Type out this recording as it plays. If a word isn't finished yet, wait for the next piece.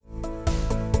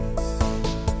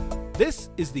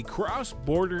This is the Cross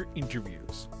Border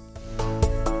Interviews.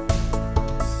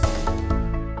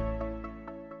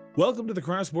 Welcome to the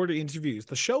Cross Border Interviews,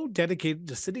 the show dedicated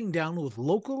to sitting down with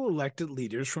local elected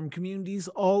leaders from communities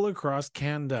all across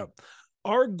Canada.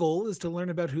 Our goal is to learn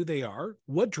about who they are,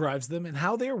 what drives them, and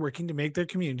how they are working to make their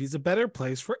communities a better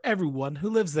place for everyone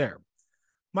who lives there.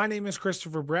 My name is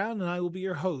Christopher Brown, and I will be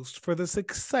your host for this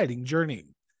exciting journey.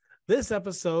 This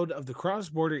episode of the Cross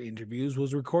Border Interviews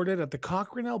was recorded at the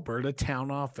Cochrane, Alberta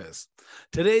town office.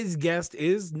 Today's guest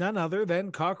is none other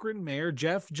than Cochrane Mayor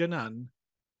Jeff Genung.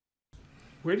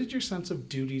 Where did your sense of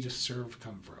duty to serve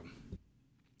come from?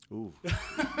 Ooh,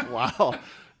 wow.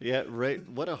 Yeah, right.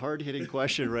 What a hard-hitting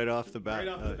question right off the bat.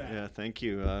 Yeah, thank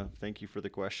you. Thank you for the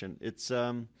question. It's,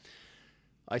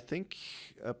 I think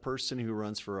a person who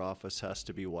runs for office has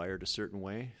to be wired a certain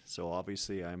way. So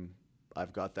obviously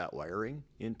I've got that wiring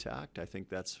intact. I think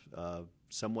that's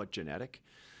somewhat genetic.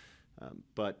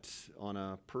 But on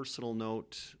a personal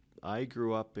note, I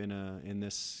grew up in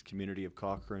this community of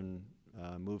Cochrane.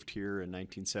 Moved here in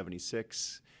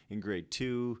 1976 in grade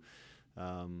 2.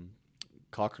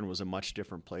 Cochrane was a much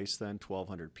different place then,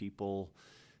 1,200 people.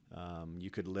 You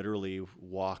could literally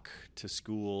walk to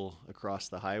school across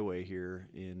the highway here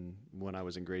when I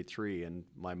was in grade 3, and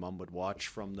my mom would watch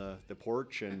from the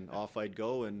porch, and off I'd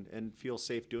go and feel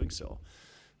safe doing so.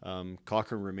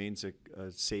 Cochrane remains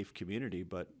a safe community,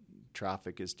 but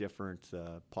traffic is different.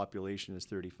 The population is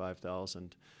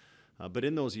 35,000. But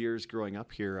in those years growing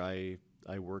up here, I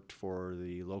worked for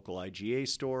the local IGA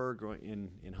store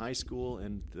in high school,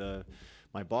 and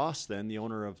my boss then, the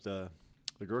owner of the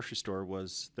grocery store,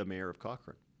 was the mayor of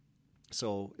Cochrane.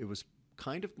 So it was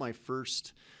kind of my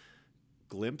first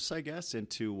glimpse, I guess,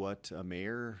 into what a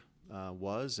mayor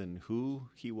was and who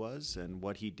he was and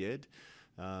what he did.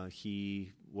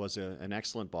 He was an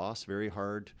excellent boss, very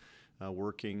hard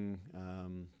working,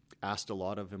 asked a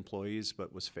lot of employees,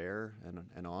 but was fair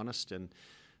and honest, and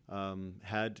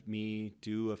had me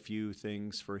do a few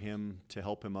things for him to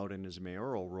help him out in his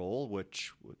mayoral role,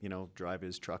 which, drive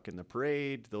his truck in the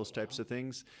parade, those types of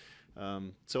things.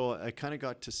 So I kind of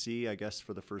got to see, I guess,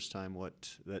 for the first time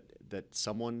that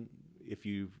someone, if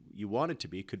you wanted to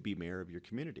be, could be mayor of your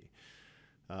community.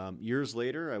 Years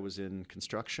later, I was in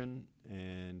construction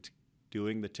and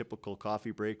doing the typical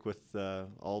coffee break with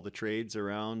all the trades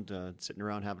around, sitting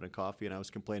around having a coffee, and I was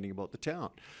complaining about the town.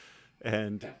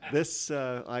 And this,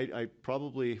 I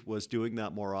probably was doing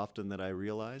that more often than I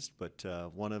realized, but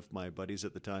one of my buddies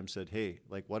at the time said, hey,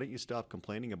 why don't you stop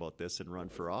complaining about this and run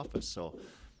for office? So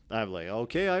I'm like,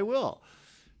 okay, I will.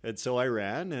 And so I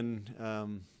ran,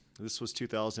 and this was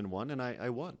 2001, and I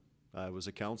won. I was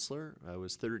a counselor. I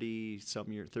was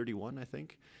 31, I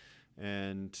think.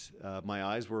 And my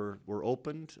eyes were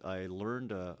opened. I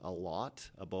learned a lot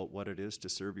about what it is to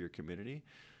serve your community,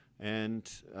 and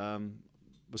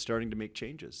was starting to make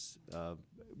changes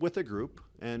with a group,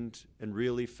 and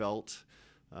really felt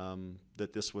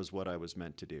that this was what I was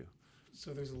meant to do.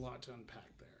 So there's a lot to unpack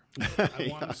there. I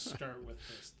want to start with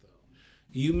this, though.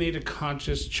 You made a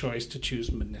conscious choice to choose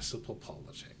municipal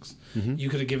politics. Mm-hmm. You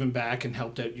could have given back and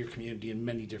helped out your community in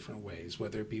many different ways,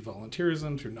 whether it be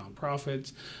volunteerism, through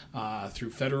nonprofits, through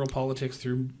federal politics,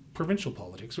 through provincial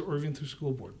politics, or even through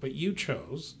school board. But you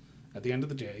chose, at the end of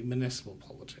the day, municipal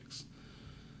politics.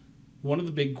 One of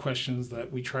the big questions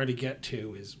that we try to get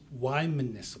to is, why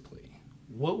municipally?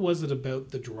 What was it about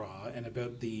the draw and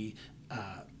about the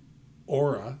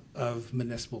aura of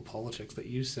municipal politics that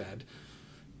you said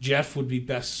Jeff would be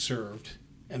best served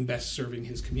and best serving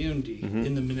his community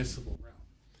in the municipal realm?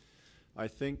 I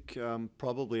think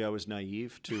probably I was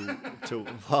naive to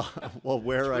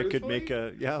where I could make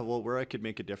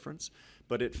a difference,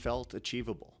 but it felt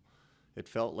achievable. It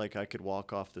felt like I could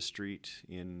walk off the street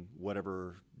in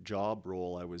whatever job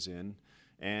role I was in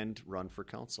and run for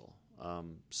council.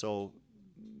 So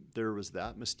there was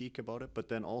that mystique about it, but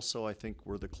then also I think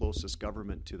we're the closest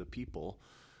government to the people,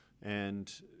 and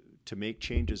to make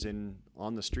changes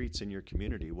on the streets in your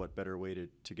community, what better way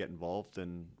to get involved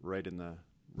than right in the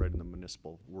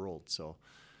municipal world? So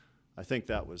I think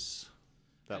that was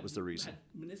the reason. Had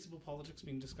municipal politics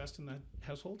being discussed in that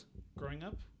household growing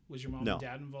up? Was your mom No. and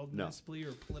dad involved No. municipally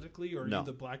or politically, or are No. you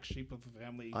the black sheep of the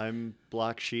family? I'm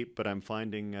black sheep, but I'm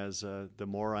finding as the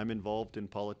more I'm involved in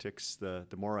politics, the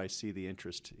more I see the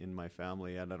interest in my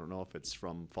family. And I don't know if it's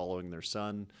from following their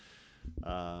son,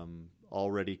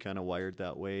 already kind of wired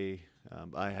that way.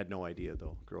 I had no idea,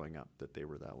 though, growing up, that they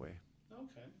were that way.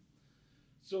 Okay.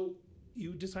 So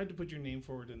you decided to put your name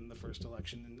forward in the first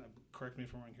election, and correct me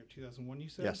if I'm wrong here, 2001 you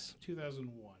said? Yes.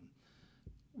 2001.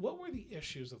 What were the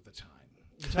issues of the time?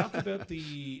 Talk about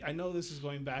I know this is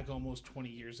going back almost 20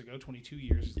 years ago, 22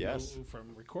 years Yes. ago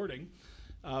from recording.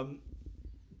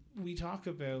 We talk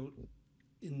about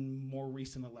in more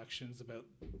recent elections about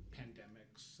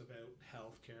pandemics, about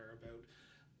healthcare, about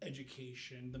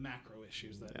education, the macro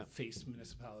issues that face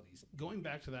municipalities. Going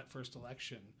back to that first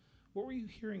election, what were you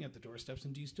hearing at the doorsteps,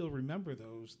 and do you still remember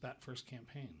that first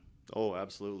campaign? Oh,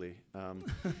 absolutely.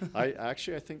 I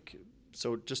think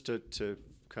so. Just to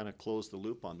kind of close the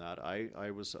loop on that, I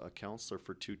was a councillor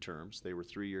for 2 terms. They were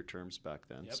 3-year terms back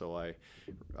then. Yep. So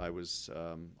I was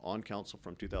on council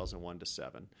from 2001 to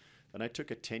 7. Then I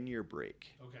took a 10-year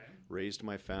break. Okay. Raised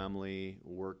my family,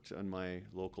 worked on my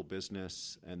local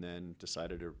business, and then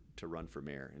decided to run for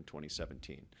mayor in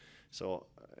 2017. So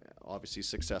obviously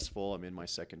successful. I'm in my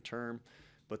 2nd term.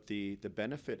 But the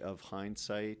benefit of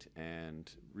hindsight and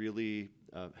really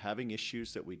having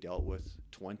issues that we dealt with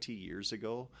 20 years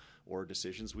ago or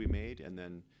decisions we made, and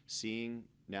then seeing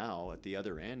now at the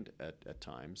other end at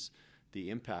times the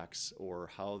impacts or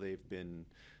how they've been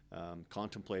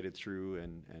contemplated through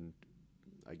and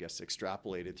I guess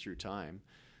extrapolated through time,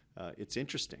 it's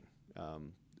interesting.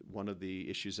 One of the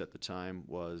issues at the time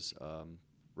was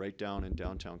right down in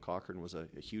downtown Cochrane was a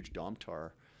huge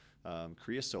Domtar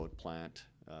creosote plant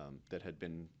that had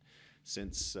been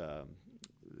since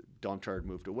Domtar had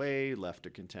moved away, left a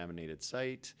contaminated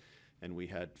site, and we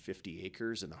had 50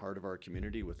 acres in the heart of our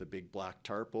community with a big black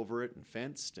tarp over it and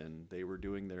fenced, and they were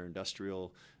doing their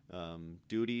industrial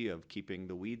duty of keeping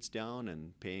the weeds down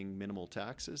and paying minimal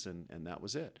taxes, and that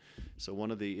was it. So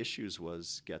one of the issues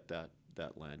was get that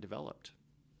land developed.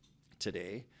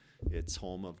 Today, it's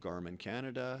home of Garmin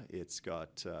Canada. It's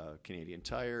got Canadian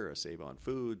Tire, a Save-On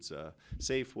Foods,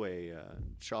 Safeway,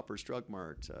 Shoppers Drug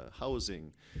Mart,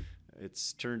 housing.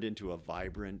 It's turned into a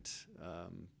vibrant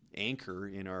anchor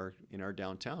in our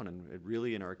downtown and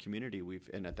really in our community.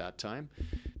 And at that time,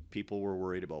 people were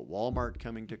worried about Walmart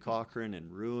coming to Cochrane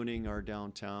and ruining our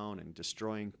downtown and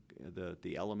destroying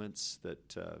the elements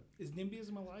that. Is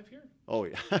NIMBYism alive here? Oh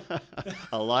yeah,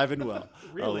 alive and well.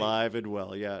 Really? Alive and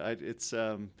well. Yeah, it's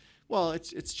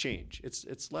it's change.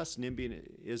 It's less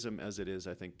NIMBYism as it is.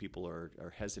 I think people are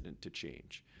hesitant to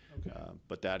change. Okay.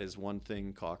 But that is one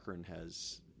thing Cochrane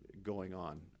has going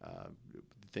on.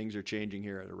 Things are changing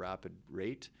here at a rapid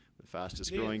rate. The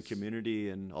fastest growing community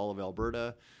in all of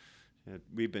Alberta.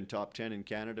 We've been top 10 in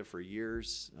Canada for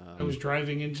years. I was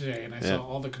driving in today and I saw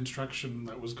all the construction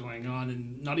that was going on,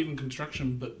 and not even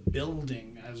construction, but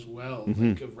building as well,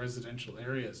 like of residential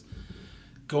areas.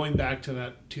 Going back to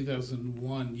that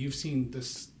 2001, you've seen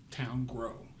this town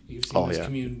grow. You've seen this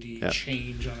community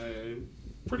change on a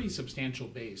pretty substantial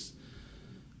base.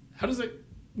 How does that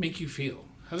make you feel?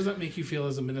 How does that make you feel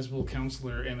as a municipal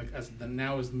councillor and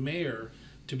as mayor,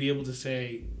 to be able to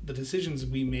say the decisions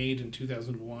we made in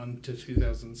 2001 to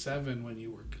 2007 when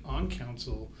you were on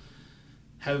council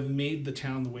have made the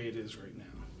town the way it is right now?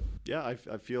 Yeah,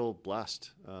 I feel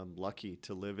blessed, lucky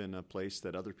to live in a place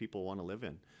that other people want to live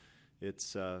in.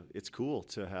 It's cool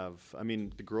to have. I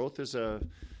mean, the growth is a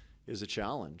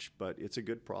challenge, but it's a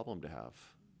good problem to have.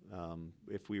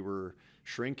 If we were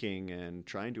shrinking and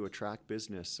trying to attract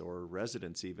business or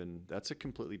residents even, that's a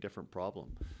completely different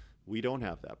problem. We don't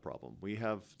have that problem. We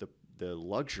have the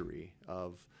luxury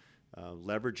of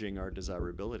leveraging our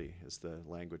desirability, is the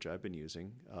language I've been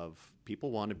using, of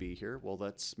people want to be here. Well,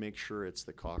 let's make sure it's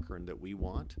the Cochrane that we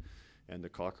want, and the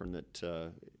Cochrane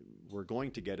that we're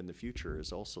going to get in the future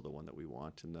is also the one that we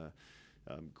want. And the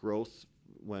growth,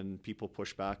 when people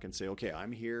push back and say, okay,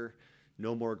 I'm here,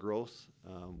 no more growth,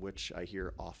 which I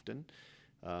hear often,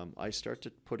 I start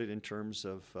to put it in terms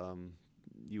of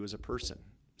you as a person.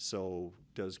 So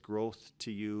does growth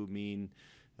to you mean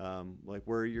like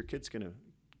where are your kids gonna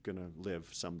live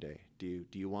someday? Do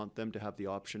you want them to have the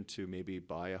option to maybe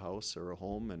buy a house or a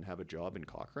home and have a job in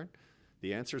Cochrane?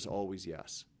 The answer is always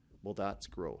yes. Well, that's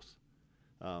growth.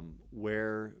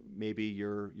 Where maybe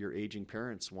your aging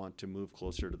parents want to move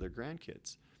closer to their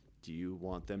grandkids. Do you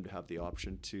want them to have the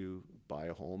option to buy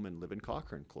a home and live in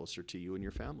Cochrane, closer to you and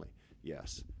your family?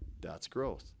 Yes, that's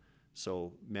growth.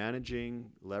 So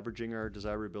managing, leveraging our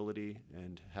desirability,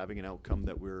 and having an outcome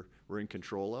that we're in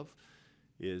control of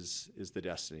is the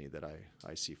destiny that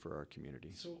I see for our community.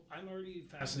 So I'm already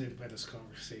fascinated by this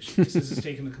conversation. This has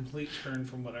taken a complete turn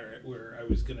from where I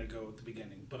was going to go at the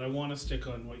beginning, but I want to stick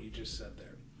on what you just said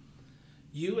there.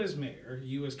 You as mayor,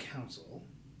 you as council,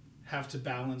 have to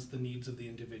balance the needs of the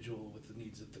individual with the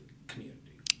needs of the community.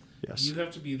 Yes. You have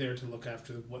to be there to look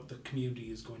after what the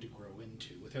community is going to grow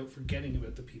into without forgetting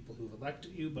about the people who've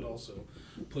elected you, but also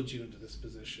put you into this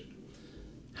position.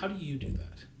 How do you do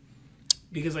that?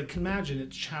 Because I can imagine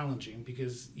it's challenging,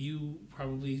 because you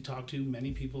probably talk to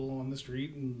many people on the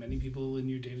street and many people in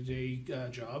your day-to-day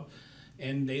job,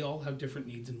 and they all have different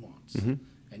needs and wants. Mm-hmm.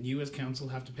 And you as council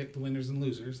have to pick the winners and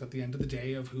losers at the end of the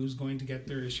day of who's going to get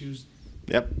their issues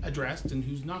addressed and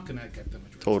who's not going to get them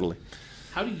addressed. Totally.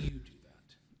 How do you do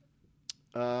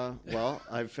that? Well,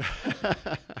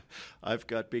 I've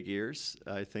got big ears.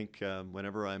 I think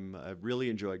whenever I really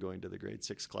enjoy going to the grade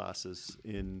 6 classes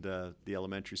in the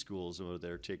elementary schools where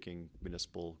they're taking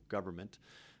municipal government,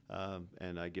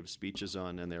 and I give speeches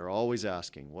on, and they're always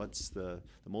asking, what's the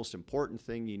most important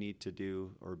thing you need to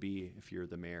do or be if you're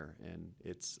the mayor? And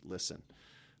it's listen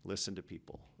to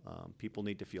people. People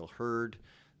need to feel heard,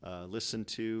 listened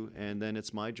to, and then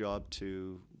it's my job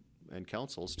and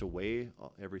councils to weigh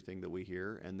everything that we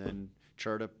hear and then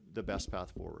chart the best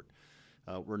path forward.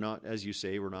 We're not, as you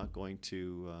say, we're not going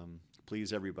to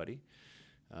please everybody,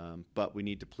 but we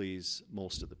need to please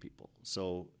most of the people.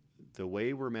 So the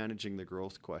way we're managing the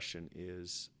growth question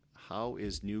is, how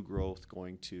is new growth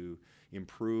going to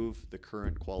improve the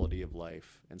current quality of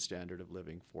life and standard of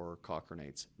living for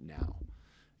Cochranites now?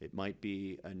 It might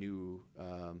be a new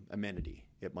amenity.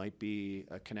 It might be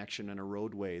a connection in a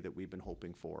roadway that we've been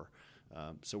hoping for.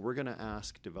 So we're going to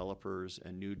ask developers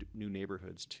and new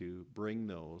neighborhoods to bring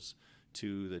those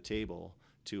to the table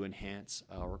to enhance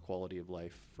our quality of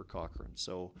life for Cochrane.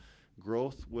 So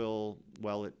growth will,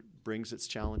 while it brings its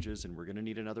challenges, and we're going to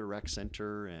need another rec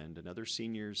center and another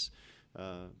seniors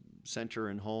center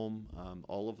and home,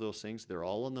 all of those things, they're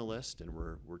all on the list, and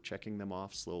we're checking them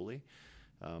off slowly.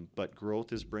 But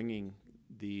growth is bringing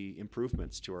the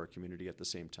improvements to our community at the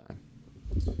same time.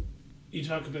 You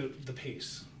talk about the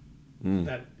pace,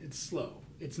 that it's slow.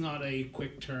 It's not a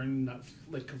quick turn, not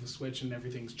flick of a switch and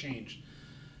everything's changed.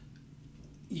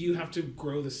 You have to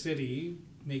grow the city,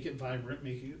 make it vibrant,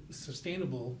 make it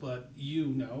sustainable, but you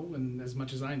know, and as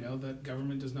much as I know, that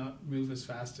government does not move as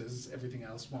fast as everything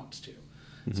else wants to.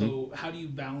 Mm-hmm. So how do you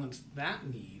balance that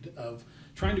need of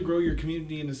trying to grow your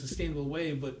community in a sustainable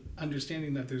way, but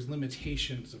understanding that there's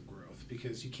limitations of growth,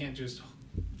 because you can't just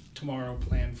tomorrow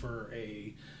plan for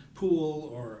a pool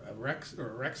or a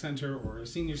rec center or a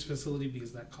seniors facility,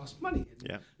 because that costs money.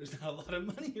 Yeah. There's not a lot of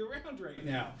money around right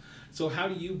now. So how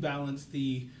do you balance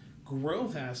the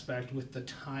growth aspect with the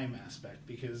time aspect?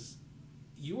 Because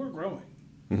you are growing.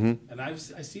 Mm-hmm. And I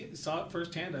saw it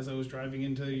firsthand as I was driving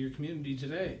into your community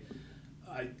today.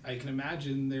 I can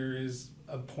imagine there is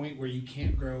a point where you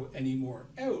can't grow any more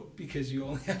out because you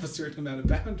only have a certain amount of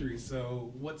boundaries.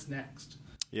 So what's next?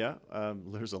 Yeah,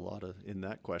 there's a lot in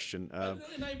that question. And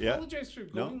I apologize for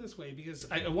going this way, because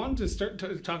I wanted to start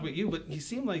to talk about you, but you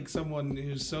seem like someone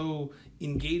who's so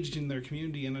engaged in their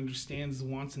community and understands the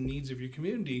wants and needs of your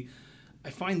community. I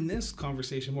find this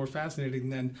conversation more fascinating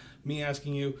than me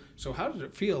asking you, so how did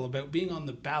it feel about being on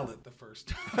the ballot the first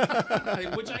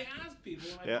time? Which I ask people,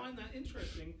 and I find that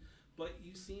interesting, but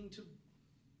you seem to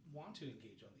want to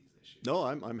engage on these issues. No,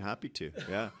 I'm happy to,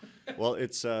 yeah. Well,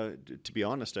 it's, to be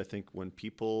honest, I think when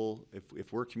people,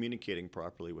 if we're communicating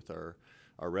properly with our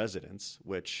residents,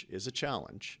 which is a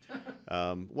challenge,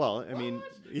 well, I mean,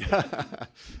 yeah,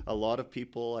 a lot of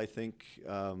people, I think,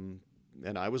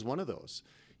 and I was one of those.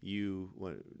 You're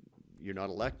not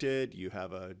elected, you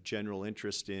have a general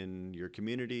interest in your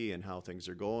community and how things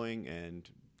are going, and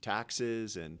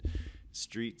taxes, and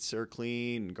streets are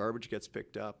clean, and garbage gets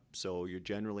picked up, so you're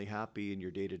generally happy in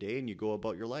your day-to-day, and you go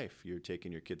about your life. You're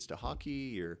taking your kids to hockey,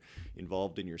 you're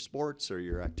involved in your sports or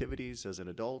your activities as an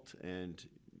adult, and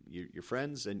your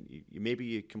friends, and maybe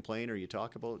you complain or you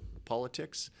talk about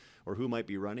politics or who might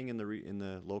be running in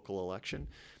the local election,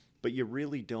 but you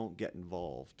really don't get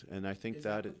involved. And I think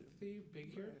that the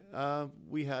big here?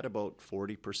 We had about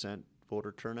 40%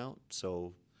 voter turnout,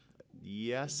 so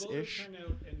yes-ish. Voter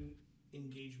turnout and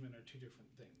engagement are two different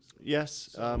things. Yes.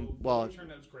 So well, voter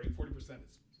turnout is great. 40% is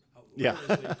yeah.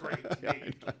 great to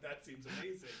me. That seems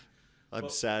amazing. I'm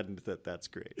saddened that that's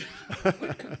great.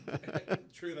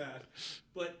 True that.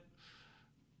 But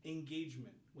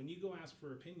engagement. When you go ask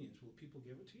for opinions, will people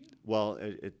give it to you? Well,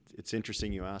 it's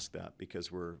interesting you ask that,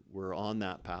 because we're on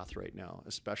that path right now,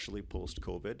 especially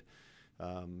post-COVID.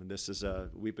 This is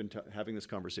we've been having this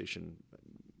conversation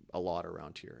a lot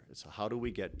around here. It's how do we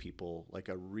get people, like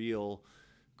a real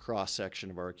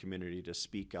cross-section of our community, to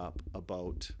speak up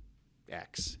about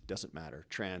X, doesn't matter,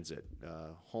 transit,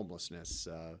 homelessness,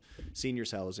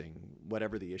 seniors housing,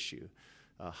 whatever the issue.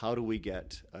 How do we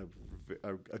get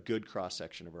a good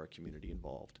cross-section of our community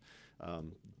involved?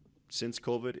 Since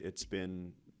COVID, it's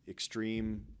been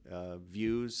extreme.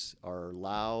 Views are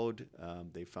loud.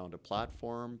 They found a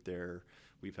platform there.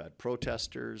 We've had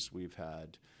protesters. We've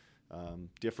had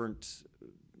different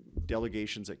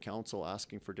delegations at council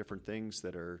asking for different things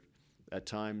that are at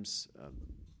times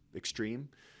extreme.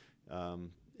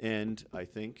 And I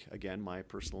think, again, my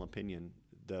personal opinion,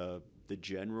 the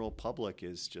general public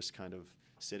is just kind of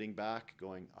sitting back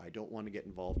going, I don't want to get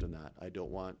involved in that. I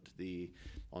don't want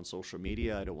on social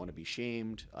media, I don't want to be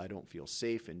shamed. I don't feel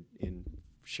safe in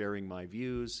sharing my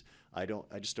views. I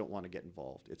just don't want to get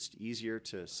involved. It's easier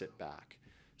to sit back.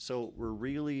 So we're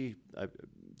really,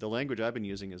 the language I've been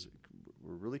using is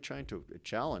we're really trying to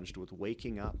challenged with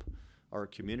waking up our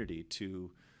community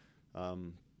to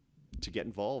get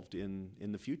involved in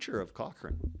the future of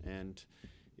Cochrane. And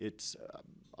it's,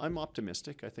 I'm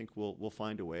optimistic. I think we'll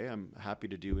find a way. I'm happy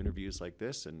to do interviews like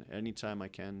this, and anytime I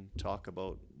can talk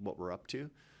about what we're up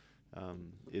to,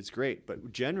 it's great.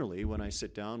 But generally, when I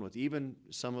sit down with even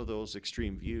some of those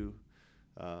extreme view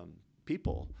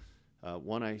people,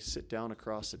 when I sit down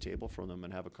across the table from them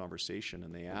and have a conversation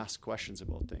and they ask questions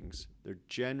about things, they're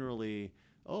generally,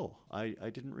 oh, I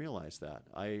didn't realize that.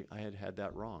 I had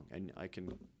that wrong. And I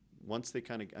can, once they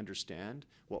kind of understand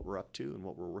what we're up to and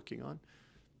what we're working on,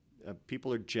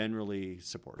 people are generally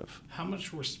supportive. How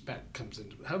much respect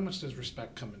how much does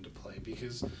respect come into play?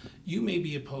 Because you may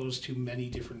be opposed to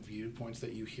many different viewpoints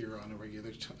that you hear on a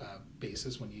regular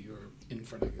basis when you're in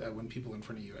front of when people in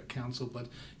front of you at council, but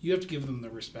you have to give them the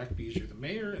respect because you're the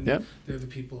mayor and Yep. they're the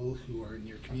people who are in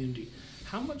your community.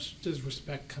 How much does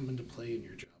respect come into play in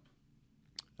your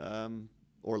job?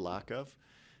 Or lack of.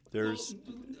 There's.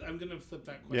 Well, I'm going to flip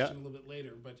that question a little bit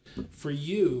later, but for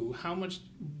you, how much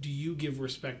do you give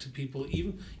respect to people,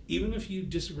 even if you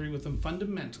disagree with them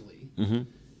fundamentally? Mm-hmm.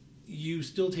 You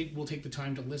still will take the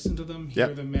time to listen to them,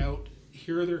 hear them out,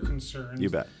 hear their concerns, You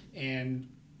bet. and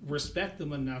respect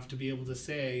them enough to be able to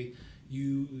say,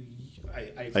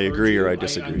 I agree you, or I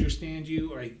disagree. I understand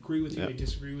you, or I agree with you, Yep. I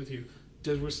disagree with you.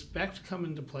 Does respect come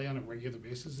into play on a regular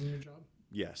basis in your job?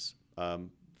 Yes.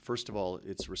 First of all,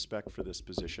 it's respect for this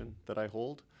position that I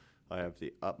hold. I have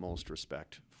the utmost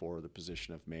respect for the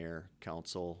position of mayor,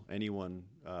 council, anyone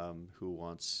who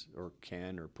wants or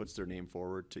can or puts their name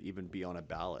forward to even be on a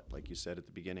ballot, like you said at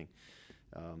the beginning.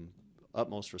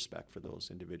 Utmost respect for those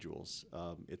individuals.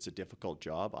 It's a difficult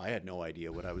job. I had no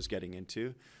idea what I was getting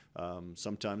into.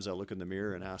 Sometimes I look in the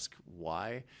mirror and ask,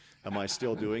 why am I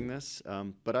still doing this?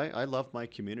 But I love my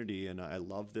community and I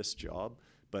love this job.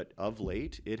 But of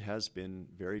late, it has been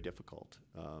very difficult.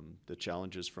 The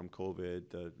challenges from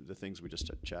COVID, the things we just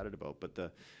chatted about. But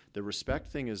the respect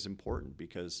thing is important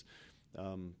because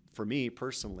for me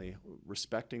personally,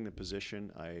 respecting the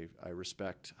position, I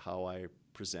respect how I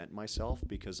present myself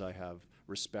because I have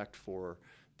respect for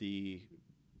the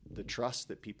trust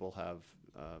that people have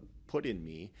put in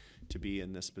me to be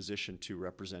in this position to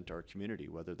represent our community,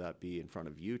 whether that be in front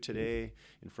of you today,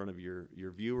 in front of your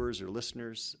viewers or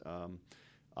listeners.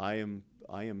 I am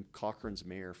Cochrane's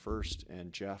mayor first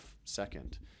and Jeff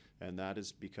second, and that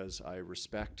is because I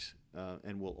respect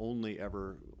and will only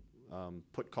ever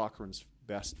put Cochrane's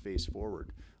best face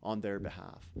forward on their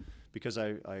behalf, because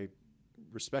I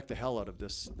respect the hell out of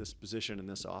this position in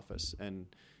this office, and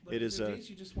But it is is there a. days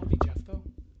you just want to be Jeff though?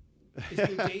 Is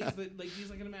there days that, like,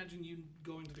 because I can imagine you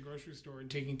going to the grocery store and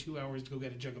taking 2 hours to go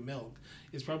get a jug of milk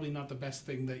is probably not the best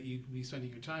thing that you could be spending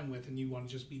your time with, and you want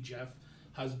to just be Jeff,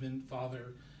 husband,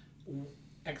 father,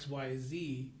 X, Y,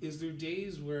 Z. Is there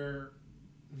days where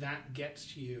that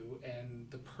gets to you and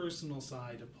the personal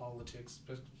side of politics,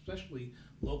 especially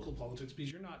local politics,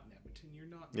 because you're not in Edmonton, you're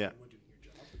not in Ottawa doing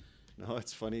your job? No,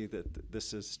 it's funny that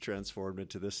this has transformed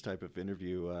into this type of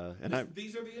interview, and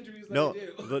these are the interviews that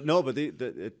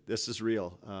I do. This is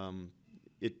real.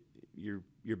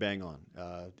 You're bang on.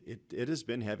 It has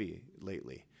been heavy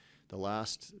lately. The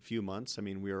last few months, I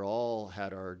mean, we all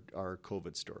had our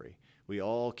COVID story. We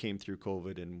all came through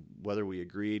COVID, and whether we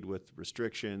agreed with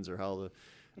restrictions or how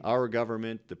our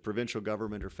government, the provincial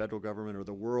government or federal government or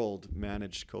the world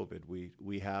managed COVID,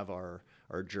 we have our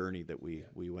journey that we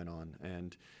went on.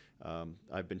 And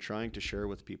I've been trying to share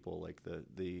with people like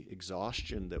the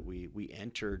exhaustion that we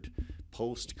entered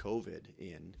post-COVID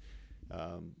in.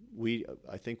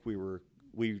 I think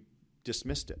we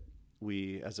dismissed it.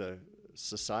 We, as a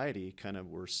society, kind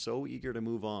of were so eager to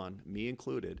move on, me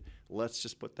included. Let's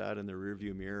just put that in the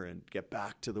rearview mirror and get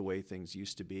back to the way things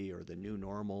used to be, or the new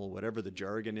normal, whatever the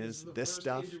jargon is. This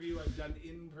stuff. First interview I've done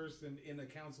in person in a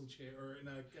council chair or in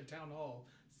a town hall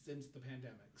since the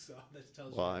pandemic. So that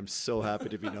tells you. Well, I'm so happy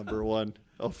to be number one.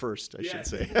 Oh, first, I should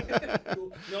say.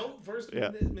 No, first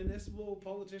municipal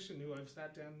politician who I've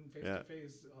sat down face to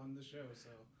face on the show. So.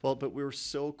 Well, but we were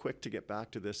so quick to get back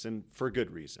to this, and for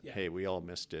good reason. Yeah. Hey, we all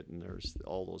missed it, and there's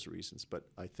all those reasons. But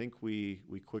I think we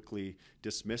quickly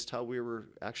dismissed how how we were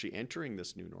actually entering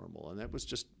this new normal, and that was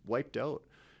just wiped out,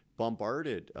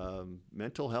 bombarded,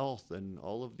 mental health and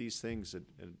all of these things. And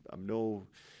I'm no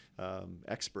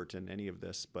expert in any of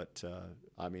this, but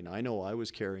I mean, I know I was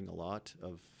carrying a lot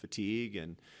of fatigue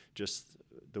and just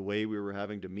the way we were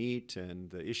having to meet and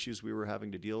the issues we were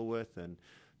having to deal with and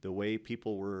the way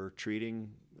people were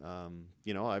treating.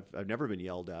 You know, I've never been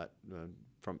yelled at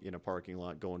from in a parking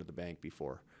lot going to the bank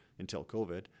before until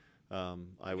COVID.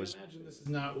 I imagine this is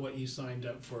not what you signed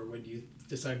up for when you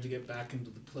decided to get back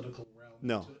into the political realm.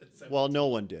 No. Well, no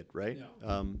one did, right?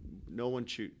 No. No one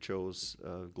chose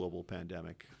a global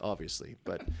pandemic, obviously,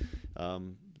 but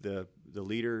the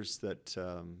leaders that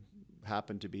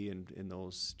happened to be in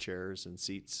those chairs and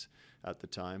seats at the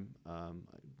time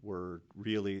were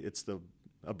really,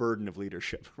 a burden of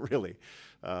leadership, really.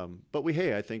 But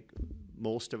I think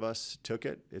most of us took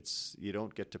it. You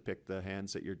don't get to pick the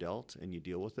hands that you're dealt, and you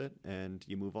deal with it and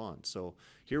you move on. So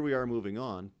here we are moving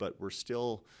on, but we're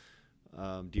still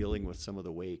dealing with some of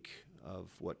the wake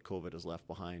of what COVID has left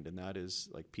behind. And that is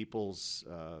like people's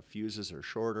fuses are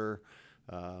shorter.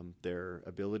 Their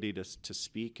ability to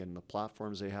speak and the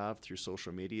platforms they have through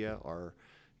social media are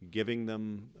giving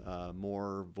them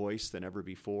more voice than ever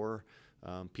before.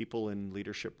 People in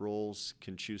leadership roles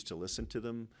can choose to listen to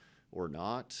them or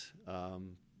not.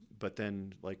 But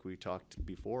then, like we talked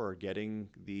before, getting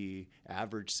the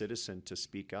average citizen to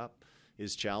speak up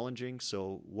is challenging.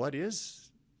 So what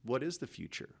is the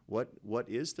future? What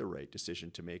is the right decision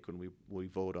to make when we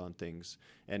vote on things?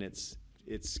 And it's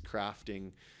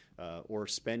crafting or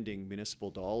spending municipal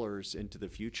dollars into the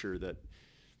future. That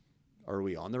are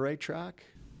we on the right track?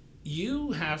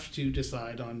 You have to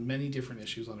decide on many different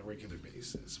issues on a regular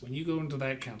basis. When you go into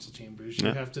that council chambers, you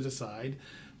have to decide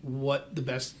what the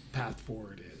best path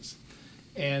forward is.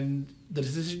 And the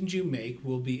decisions you make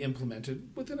will be implemented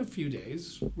within a few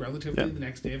days, relatively the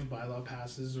next day if a bylaw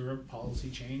passes or a policy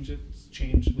change, it's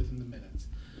changed within the minutes.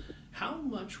 How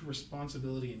much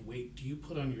responsibility and weight do you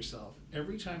put on yourself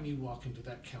every time you walk into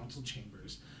that council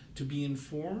chambers to be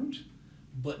informed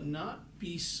but not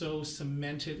be so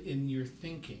cemented in your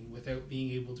thinking without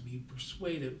being able to be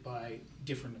persuaded by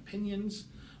different opinions,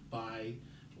 by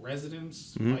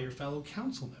residents, by your fellow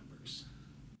council members?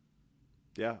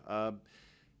 Yeah,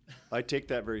 I take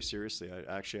that very seriously.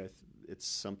 It's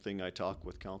something I talk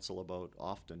with council about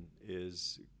often,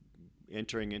 is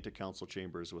entering into council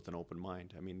chambers with an open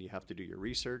mind. I mean, you have to do your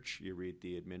research, you read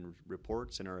the admin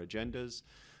reports and our agendas,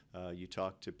 you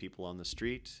talk to people on the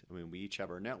street. I mean, we each have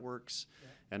our networks,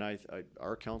 and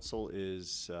our council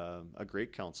is a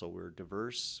great council. We're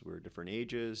diverse, we're different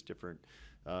ages, different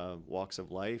walks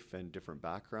of life and different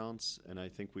backgrounds, and I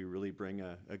think we really bring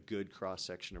a good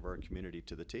cross-section of our community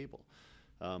to the table.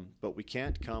 But we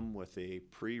can't come with a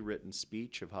pre-written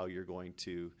speech of how you're going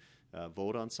to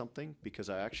vote on something, because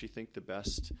I actually think the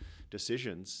best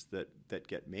decisions that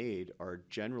get made are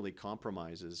generally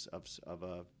compromises of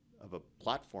a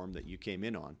platform that you came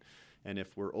in on. And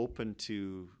if we're open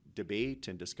to debate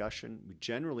and discussion, we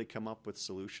generally come up with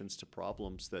solutions to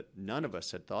problems that none of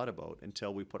us had thought about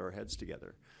until we put our heads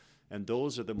together. And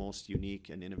those are the most unique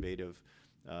and innovative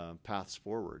paths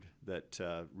forward that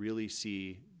really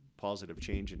see positive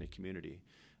change in a community.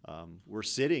 We're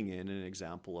sitting in an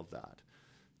example of that.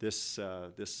 This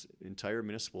entire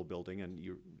municipal building,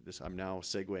 and I'm now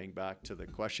segueing back to the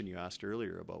question you asked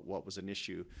earlier about what was an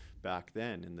issue back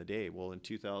then in the day. Well, in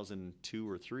 2002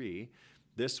 or 3,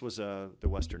 this was the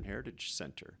Western Heritage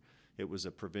Center. It was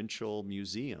a provincial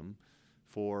museum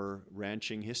for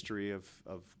ranching history of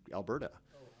Alberta.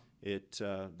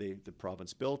 The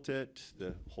province built it.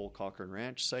 The whole Cochrane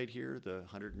Ranch site here, the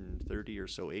 130 or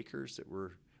so acres that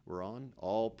we're on,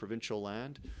 all provincial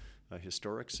land, a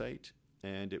historic site.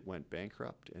 And it went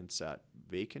bankrupt and sat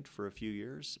vacant for a few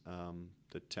years.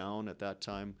 The town at that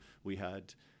time, we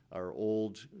had our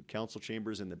old council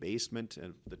chambers in the basement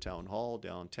and the town hall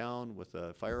downtown with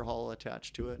a fire hall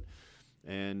attached to it.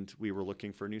 And we were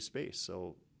looking for new space.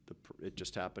 So it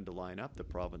just happened to line up. The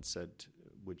province said,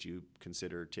 would you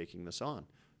consider taking this on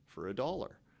for $1?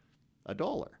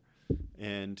 $1.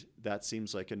 And that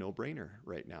seems like a no-brainer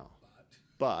right now.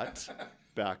 But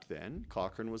back then,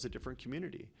 Cochrane was a different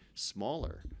community,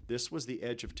 smaller. This was the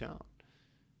edge of town.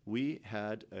 We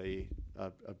had a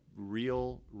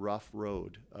real rough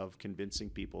road of convincing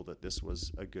people that this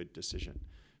was a good decision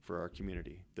for our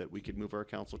community, that we could move our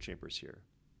council chambers here.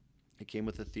 It came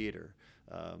with a theater.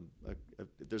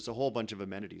 There's a whole bunch of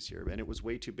amenities here, and it was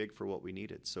way too big for what we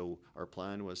needed. So our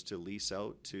plan was to lease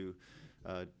out to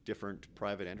different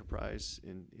private enterprise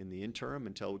in the interim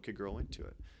until we could grow into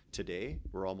it. Today,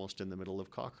 we're almost in the middle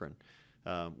of Cochrane.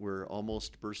 We're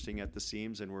almost bursting at the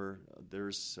seams, and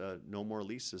there's no more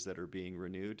leases that are being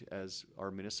renewed as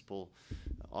our municipal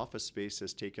office space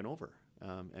has taken over,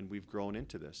 and we've grown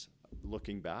into this.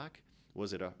 Looking back,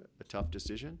 was it a tough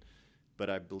decision? But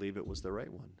I believe it was the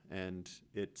right one, and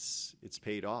it's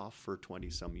paid off for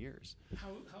 20-some years.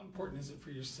 How important is it for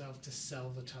yourself to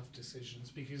sell the tough decisions?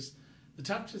 Because the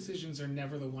tough decisions are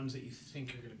never the ones that you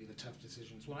think are going to be the tough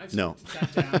decisions. When I've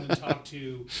sat down and talked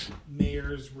to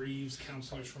mayors, reeves,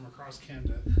 councillors from across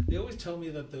Canada, they always tell me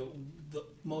that the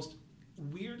most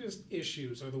weirdest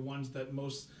issues are the ones that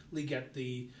mostly get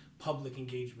the public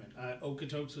engagement.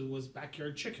 Okotoks was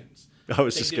backyard chickens. I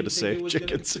was just going to say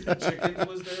chickens. Chickens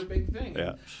was their big thing.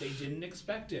 Yeah. They didn't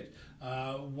expect it.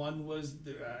 One was,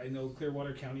 I know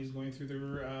Clearwater County is going through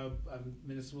their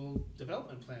municipal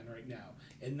development plan right now.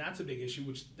 And that's a big issue,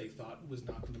 which they thought was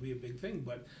not going to be a big thing.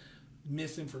 But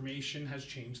misinformation has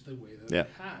changed the way that it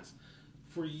has.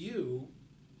 For you,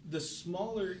 the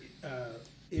smaller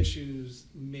issues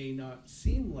may not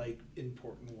seem like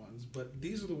important ones, but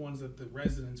these are the ones that the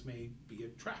residents may be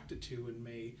attracted to and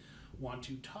may want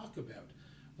to talk about.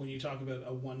 When you talk about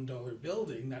a $1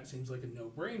 building, that seems like a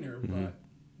no-brainer, but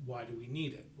why do we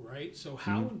need it, right? So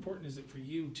how important is it for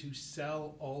you to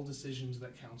sell all decisions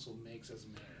that council makes as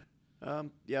mayor?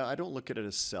 I don't look at it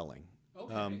as selling.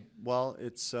 Okay. Well,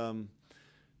 it's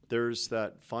there's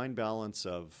that fine balance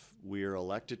of we're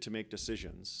elected to make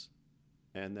decisions,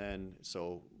 and then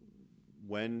so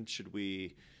when should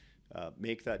we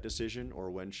make that decision,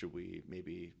 or when should we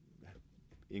maybe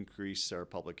increase our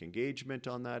public engagement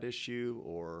on that issue,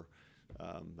 or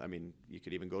you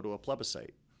could even go to a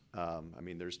plebiscite.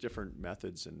 There's different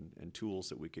methods and tools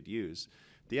that we could use.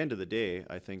 At the end of the day,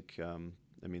 I think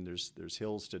there's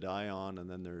hills to die on, and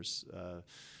then there's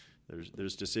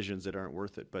decisions that aren't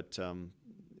worth it. But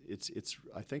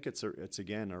I think it's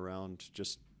again around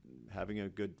just having a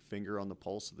good finger on the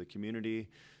pulse of the community,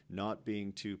 not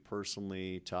being too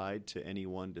personally tied to any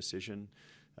one decision.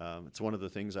 It's one of the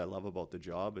things I love about the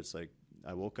job. It's like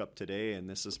I woke up today and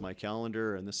this is my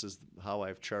calendar and this is how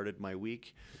I've charted my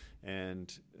week.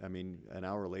 And an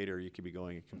hour later you could be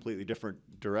going a completely different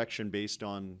direction based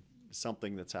on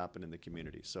something that's happened in the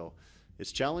community. So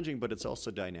it's challenging, but it's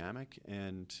also dynamic,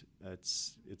 and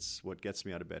it's what gets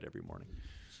me out of bed every morning.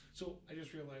 So I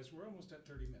just realized we're almost at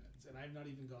 30 minutes, and I've not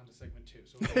even gone to segment 2.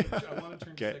 So I want to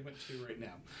turn to segment 2 right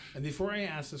now. And before I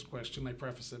ask this question, I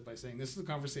preface it by saying this is a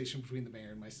conversation between the mayor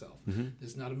and myself.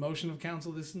 This is not a motion of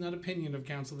council. This is not opinion of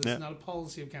council. This is not a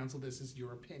policy of council. This is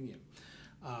your opinion.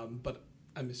 But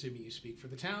I'm assuming you speak for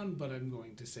the town, but I'm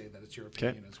going to say that it's your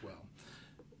opinion as well.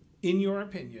 In your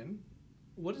opinion,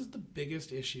 what is the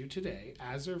biggest issue today,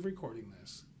 as of recording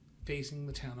this, facing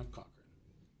the town of Cochrane?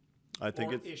 I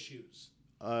think it's issues.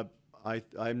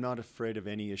 I'm not afraid of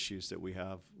any issues that we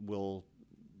have. We'll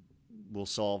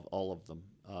solve all of them.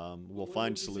 We'll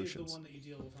find solutions. The one that you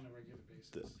deal with on a regular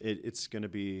basis.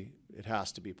 It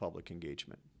has to be public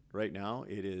engagement. Right now,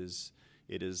 it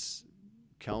is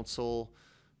council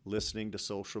listening to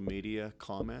social media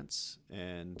comments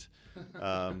and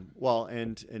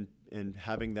and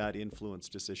having that influence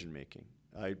decision making.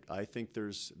 I think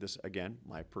there's this, again,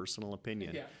 my personal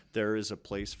opinion. Yeah. There is a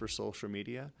place for social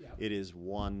media. Yeah. It is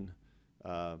one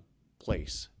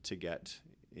place to get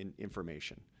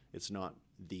information. It's not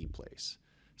the place.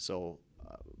 So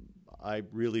I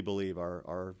really believe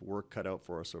our work cut out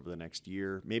for us over the next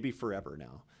year, maybe forever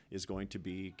now, is going to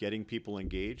be getting people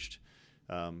engaged,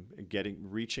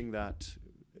 reaching that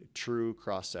true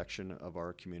cross-section of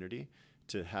our community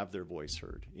to have their voice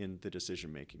heard in the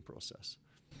decision-making process.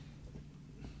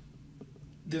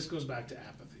 This goes back to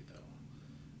apathy,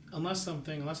 though. Unless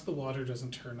the water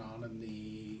doesn't turn on and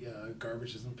the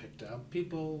garbage isn't picked up,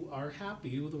 people are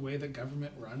happy with the way that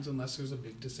government runs unless there's a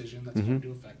big decision that's going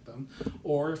to affect them,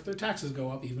 or if their taxes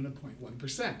go up even at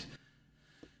 0.1%.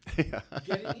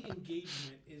 Getting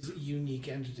engagement is a unique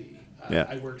entity.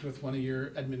 I worked with one of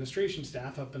your administration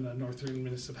staff up in a northern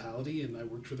municipality, and I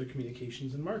worked for their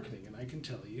communications and marketing, and I can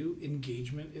tell you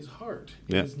engagement is hard.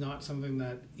 It is not something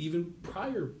that even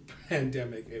prior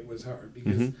pandemic it was hard,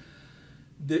 because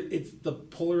it's the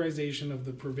polarization of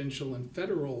the provincial and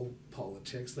federal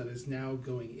politics that is now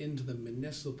going into the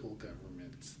municipal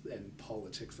governments and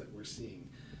politics that we're seeing.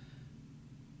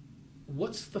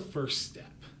 What's the first step?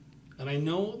 And I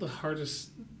know the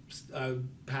hardest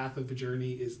path of the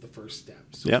journey is the first step.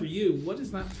 So for you, what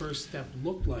does that first step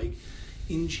look like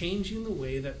in changing the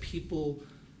way that people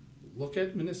look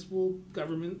at municipal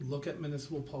government, look at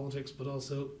municipal politics, but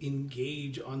also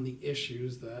engage on the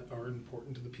issues that are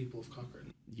important to the people of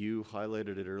Cochrane? You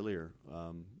highlighted it earlier.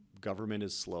 Government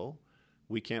is slow.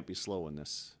 we can't be slow in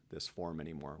this form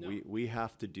anymore. No. We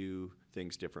have to do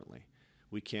things differently.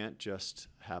 We can't just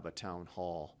have a town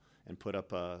hall and put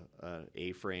up a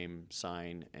A-frame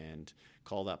sign and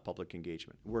call that public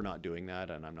engagement. We're not doing that,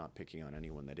 and I'm not picking on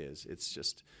anyone that is. It's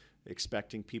just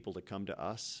expecting people to come to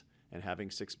us and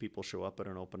having 6 people show up at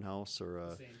an open house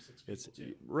or Same 6 people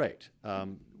too. right.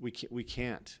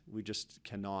 We just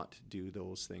cannot do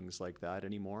those things like that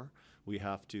anymore. We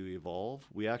have to evolve.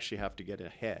 We actually have to get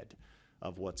ahead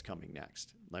of what's coming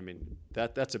next. I mean,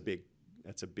 that's a big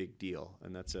deal,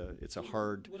 and it's a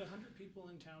hard. Would 100 people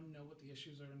in town know what the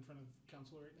issues are in front of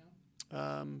council right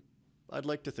now? I'd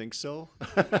like to think so.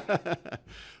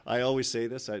 I always say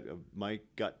this. My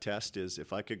gut test is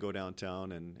if I could go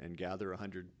downtown and gather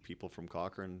 100 people from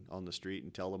Cochrane on the street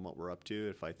and tell them what we're up to,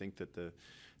 if I think that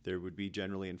there would be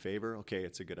generally in favor, okay,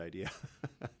 it's a good idea.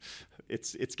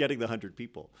 It's getting the 100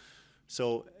 people.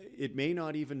 So it may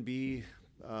not even be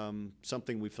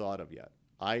something we've thought of yet.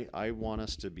 I want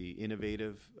us to be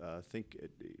innovative.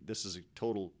 This is a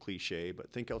total cliche,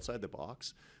 but think outside the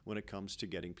box when it comes to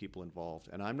getting people involved.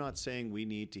 And I'm not saying we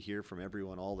need to hear from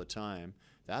everyone all the time.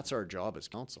 That's our job as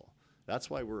council.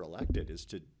 That's why we're elected, is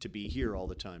to be here all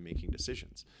the time making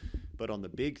decisions. But on the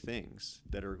big things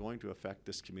that are going to affect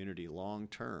this community long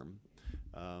term,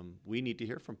 we need to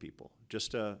hear from people.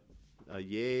 Just a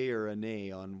yay or a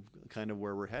nay on kind of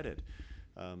where we're headed.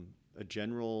 A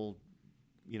general,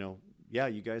 yeah,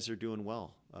 you guys are doing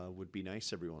well. Would be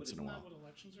nice every once in a while. Isn't that what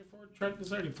elections are for?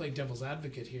 Trent's already played devil's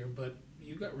advocate here, but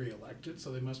you got reelected,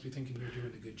 so they must be thinking you're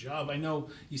doing a good job. I know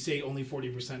you say only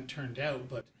 40% turned out,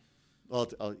 but... Well,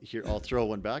 I'll throw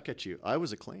one back at you. I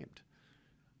was acclaimed.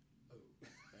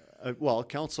 Well,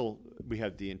 council, we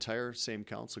had the entire same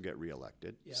council get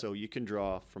reelected, so you can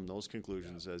draw from those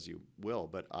conclusions as you will.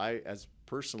 But I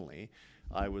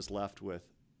was left with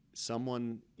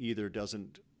someone either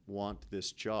doesn't want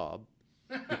this job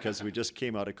because we just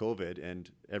came out of COVID and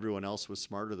everyone else was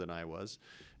smarter than I was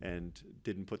and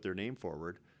didn't put their name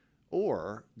forward,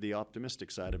 or the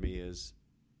optimistic side of me is,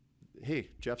 hey,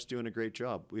 Jeff's doing a great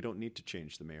job. We don't need to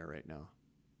change the mayor right now.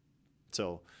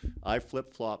 So I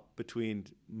flip-flop between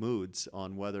moods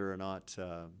on whether or not,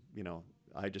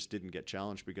 I just didn't get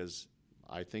challenged because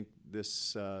I think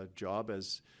this job,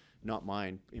 as not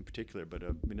mine in particular, but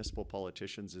municipal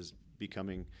politicians, is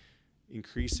becoming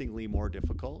increasingly more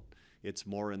difficult. It's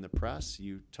more in the press.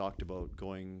 You talked about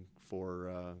going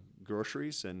for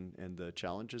groceries and the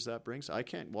challenges that brings. I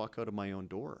can't walk out of my own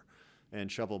door and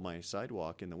shovel my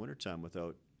sidewalk in the wintertime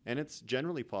without, and it's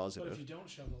generally positive. But if you don't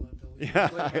shovel it, they'll leave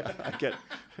it. I get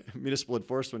municipal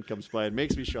enforcement comes by and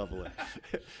makes me shovel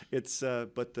it. It's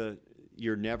but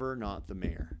you're never not the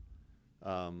mayor.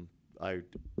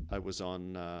 I was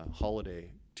on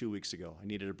holiday 2 weeks ago. I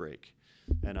needed a break,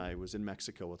 and I was in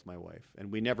Mexico with my wife.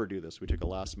 And we never do this. We took a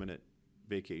last-minute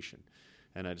vacation,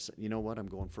 and I just said, you know what? I'm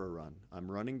going for a run. I'm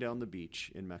running down the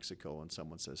beach in Mexico, and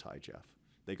someone says, "Hi, Jeff."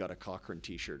 They got a Cochrane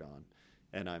T-shirt on,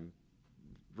 and I'm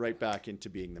right back into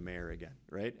being the mayor again,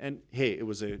 right? And hey, it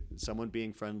was someone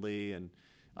being friendly, and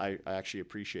I actually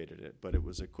appreciated it. But it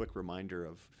was a quick reminder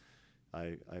of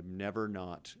I'm never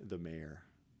not the mayor.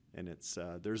 And it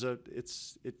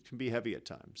can be heavy at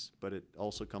times, but it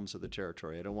also comes with the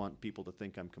territory. I don't want people to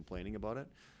think I'm complaining about it,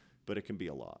 but it can be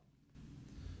a lot.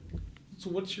 So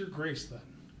what's your grace then?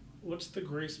 What's the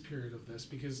grace period of this?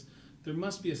 Because there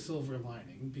must be a silver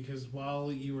lining, because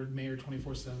while you were mayor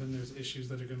 24/7, there's issues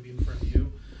that are going to be in front of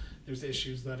you. There's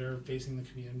issues that are facing the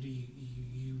community.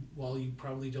 While you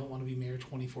probably don't want to be mayor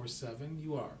 24/7,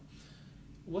 you are.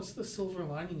 What's the silver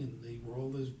lining in the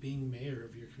role as being mayor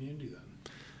of your community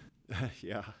then?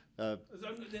 Yeah.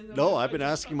 No, I've been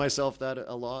asking myself that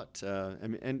a lot.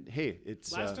 And hey,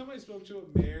 it's... Last time I spoke to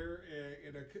a mayor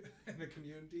in a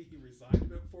community, he resigned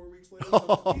about 4 weeks later. So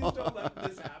please don't let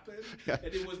this happen. Yeah.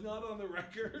 And it was not on the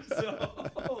record.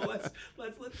 So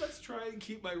let's try and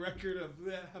keep my record of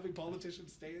having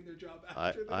politicians stay in their job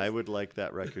after this. I would like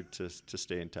that record to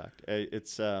stay intact.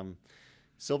 It's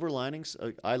silver linings.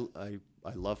 I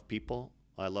love people.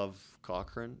 I love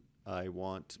Cochrane.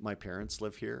 My parents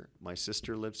live here. My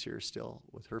sister lives here still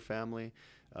with her family.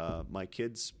 My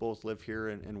kids both live here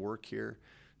and work here.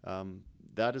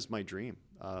 That is my dream.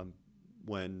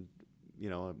 When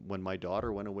my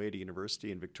daughter went away to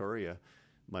university in Victoria,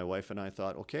 my wife and I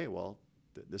thought, okay, well,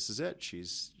 this is it.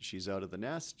 She's out of the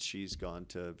nest. She's gone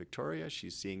to Victoria.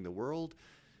 She's seeing the world.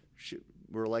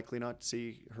 We're likely not to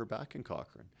see her back in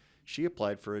Cochrane. She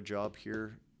applied for a job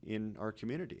here in our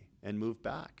community and moved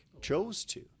back, chose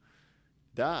to.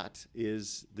 That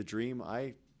is the dream.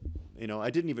 I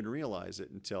didn't even realize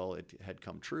it until it had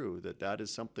come true, that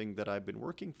is something that I've been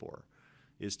working for,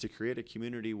 is to create a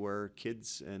community where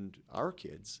kids and our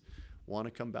kids want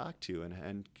to come back to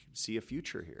and see a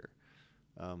future here.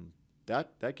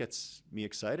 That gets me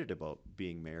excited about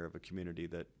being mayor of a community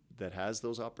that has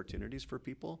those opportunities for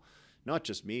people, not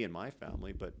just me and my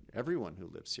family, but everyone who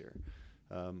lives here,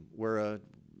 where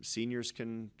seniors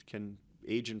can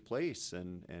age in place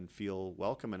and feel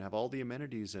welcome and have all the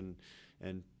amenities and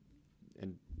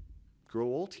grow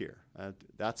old here.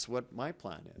 That's what my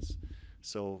plan is.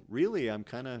 So really, I'm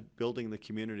kind of building the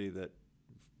community that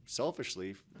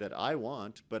selfishly that I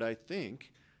want, but I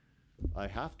think I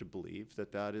have to believe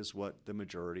that is what the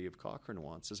majority of Cochrane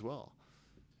wants as well.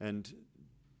 And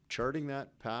charting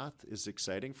that path is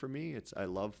exciting for me. I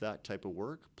love that type of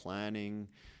work, planning,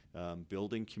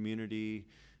 building community,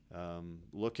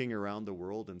 looking around the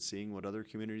world and seeing what other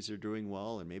communities are doing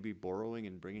well and maybe borrowing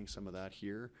and bringing some of that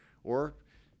here, or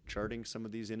charting some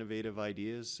of these innovative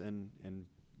ideas and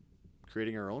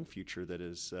creating our own future that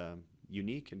is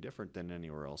unique and different than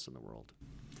anywhere else in the world.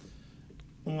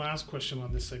 One last question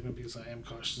on this segment, because I am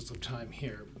cautious of time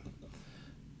here.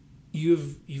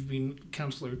 You've been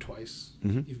councillor twice.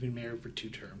 Mm-hmm. You've been mayor for 2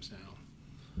 terms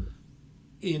now.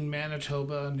 In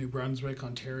Manitoba, New Brunswick,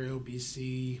 Ontario,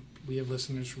 BC, we have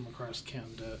listeners from across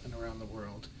Canada and around the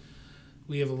world.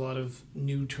 We have a lot of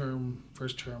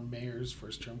first-term mayors,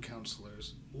 first-term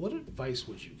councillors. What advice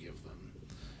would you give them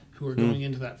who are going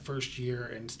into that first year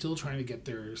and still trying to get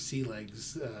their sea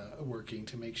legs working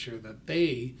to make sure that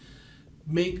they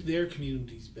make their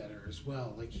communities better as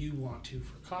well, like you want to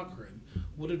for Cochrane?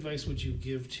 What advice would you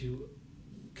give to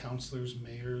councillors,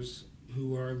 mayors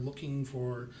who are looking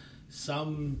for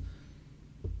some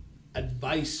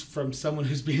advice from someone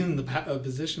who's been in the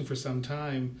position for some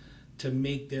time to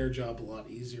make their job a lot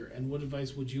easier? And what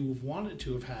advice would you have wanted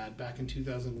to have had back in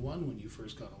 2001 when you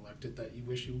first got elected that you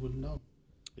wish you would know?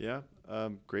 Yeah,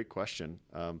 great question.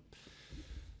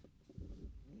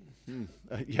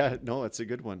 Yeah, no, it's a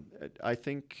good one. I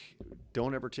think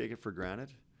don't ever take it for granted.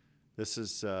 This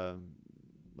is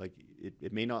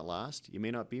it may not last. You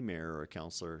may not be mayor or a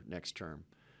councillor next term.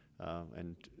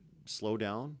 And slow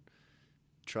down.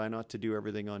 Try not to do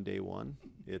everything on day one.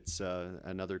 It's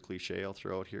another cliche I'll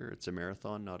throw out here. It's a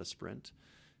marathon, not a sprint.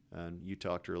 And you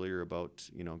talked earlier about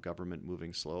government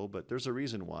moving slow, but there's a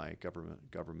reason why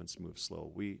governments move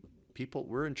slow.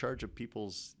 We're in charge of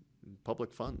people's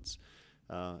public funds.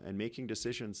 And making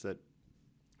decisions that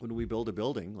when we build a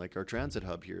building, like our transit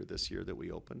hub here this year that we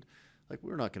opened, like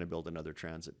we're not going to build another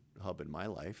transit hub in my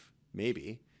life,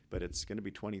 maybe, but it's going to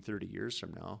be 20, 30 years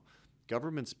from now.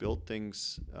 Governments build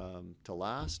things to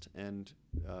last and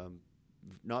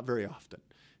not very often,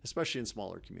 especially in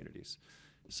smaller communities.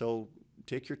 So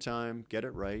take your time, get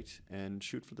it right, and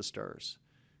shoot for the stars.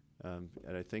 And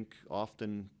I think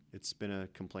often it's been a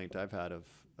complaint I've had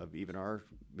of even our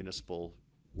municipal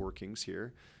workings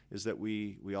here is that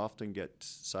we often get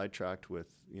sidetracked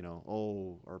with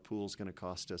our pool's going to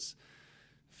cost us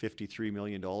 $53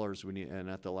 million and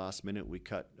at the last minute we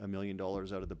cut $1 million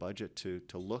out of the budget to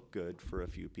look good for a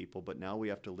few people, but now we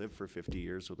have to live for 50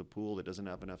 years with a pool that doesn't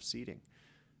have enough seating,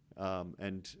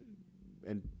 and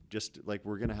just like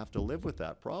we're going to have to live with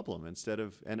that problem instead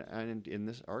of and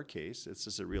in our case, it's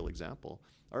just a real example.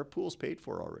 Our pool's paid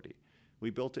for already. We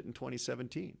built it in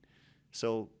 2017,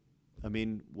 so I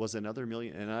mean, was another $1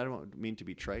 million, and I don't mean to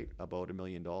be trite about $1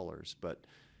 million, but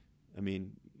I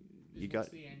mean, What's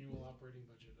the annual operating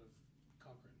budget of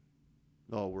Cochrane?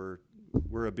 Oh, we're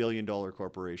 $1 billion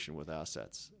corporation with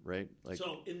assets, right? Like,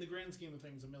 so in the grand scheme of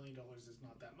things, $1 million is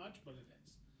not that much, but it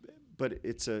is. But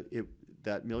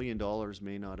that $1 million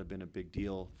may not have been a big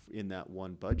deal in that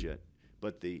one budget,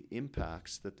 but the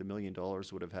impacts that the $1 million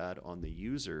would have had on the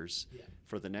users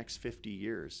for the next 50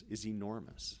 years is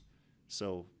enormous.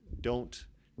 So don't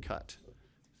cut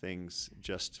things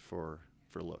just for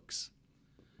looks.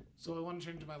 So I want to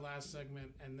turn to my last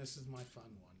segment, and this is my fun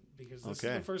one, because this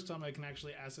is the first time I can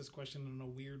actually ask this question in a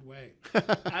weird way.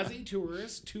 As a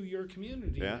tourist to your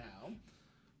community now,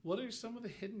 what are some of the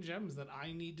hidden gems that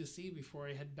I need to see before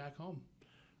I head back home?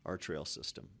 Our trail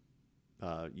system.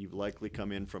 You've likely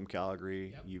come in from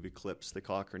Calgary, you've eclipsed the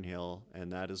Cochrane Hill,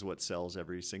 and that is what sells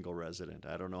every single resident.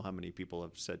 I don't know how many people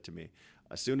have said to me,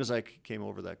 as soon as I came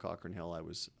over that Cochrane Hill,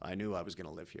 I knew I was going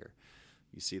to live here.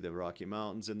 You see the Rocky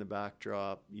Mountains in the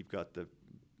backdrop, you've got the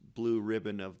blue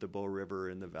ribbon of the Bow River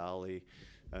in the valley,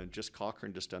 and just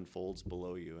Cochrane just unfolds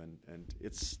below you, and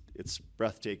it's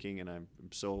breathtaking, and I'm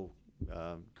so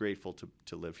grateful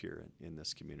to live here in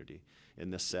this community,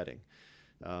 in this setting.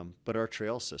 But our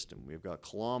trail system, we've got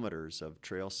kilometers of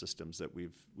trail systems that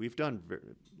we've done.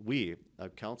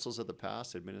 Councils of the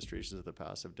past, administrations of the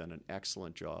past have done an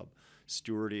excellent job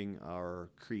stewarding our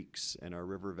creeks and our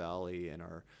river valley and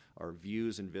our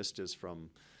views and vistas from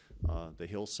the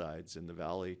hillsides in the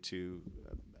valley to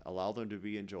allow them to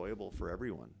be enjoyable for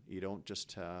everyone. You don't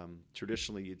just,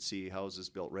 traditionally you'd see houses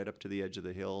built right up to the edge of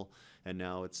the hill, and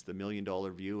now it's the $1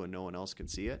 million view and no one else can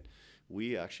see it.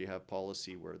 We actually have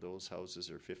policy where those houses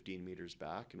are 15 meters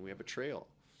back, and we have a trail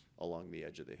along the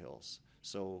edge of the hills.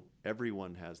 So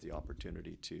everyone has the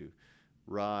opportunity to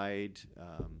ride,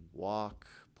 walk,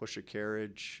 push a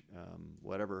carriage,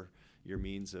 whatever your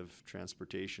means of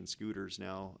transportation, scooters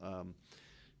now,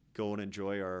 go and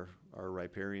enjoy our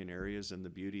riparian areas and the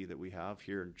beauty that we have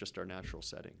here in just our natural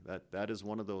setting. That is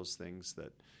one of those things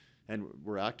that, and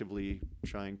we're actively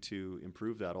trying to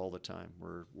improve that all the time.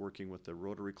 We're working with the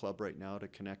Rotary Club right now to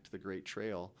connect the Great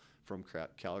Trail from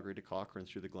Calgary to Cochrane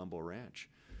through the Glenbow Ranch.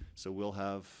 So we'll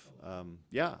have, and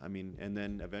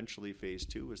then eventually phase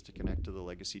 2 is to connect to the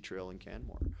Legacy Trail in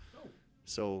Canmore. Oh.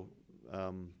 So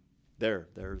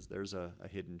there's a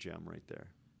hidden gem right there.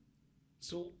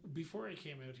 So before I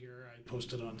came out here, I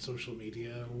posted on social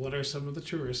media, what are some of the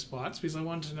tourist spots? Because I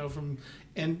wanted to know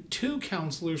and 2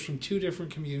 counselors from 2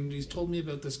 different communities told me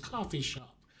about this coffee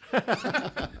shop.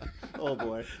 Oh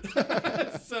boy.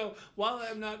 So while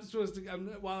I'm not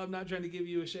trying to give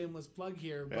you a shameless plug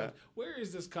here, but where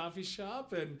is this coffee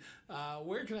shop, and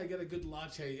where can I get a good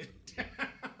latte?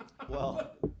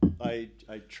 Well, I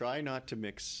try not to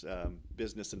mix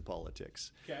business and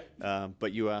politics. Okay.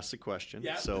 But you asked the question.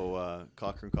 Yeah. So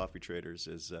Cochrane Coffee Traders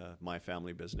is my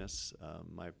family business.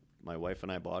 My wife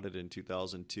and I bought it in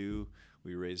 2002.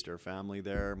 We raised our family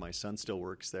there. My son still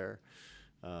works there.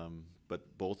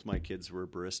 But both my kids were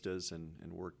baristas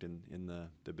and worked in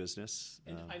the business.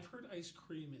 And I've heard ice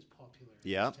cream is popular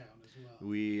in Yeah. this town as well.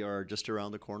 We are just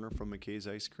around the corner from McKay's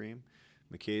Ice Cream.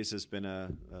 McKay's has been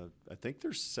I think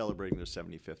they're celebrating their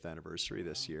 75th anniversary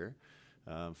this year.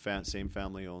 Same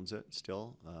family owns it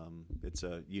still. It's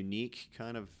a unique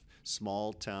kind of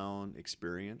small town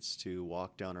experience to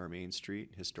walk down our main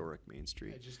street, historic Main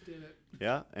Street. I just did it.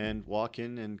 Yeah, and walk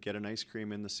in and get an ice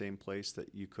cream in the same place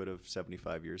that you could have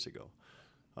 75 years ago.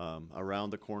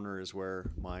 Around the corner is where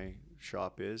my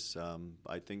shop is.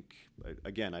 I think,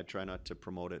 again, I try not to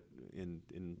promote it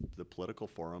in the political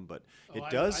forum, but it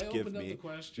does I give opened me. Up the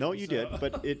question, no, you did,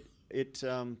 but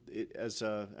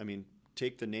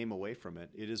take the name away from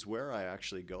it. It is where I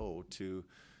actually go to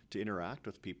interact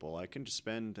with people. I can just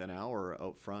spend an hour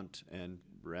out front, and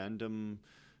random,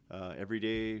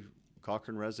 everyday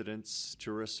Cochrane residents,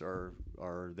 tourists are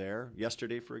there.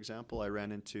 Yesterday, for example, I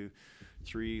ran into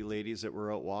 3 ladies that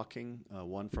were out walking,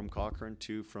 1 from Cochrane,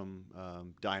 2 from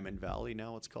Diamond Valley,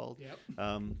 now it's called.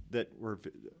 Yep.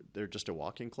 They're just a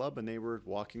walking club, and they were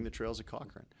walking the trails of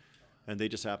Cochrane, and they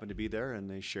just happened to be there,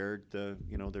 and they shared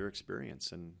their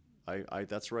experience, and I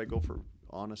that's where I go for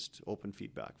honest, open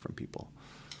feedback from people.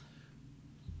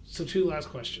 So 2 last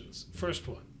questions. First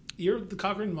one, the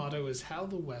Cochrane motto is "How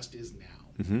the West is now."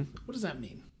 Mm-hmm. What does that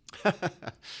mean?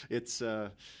 It's.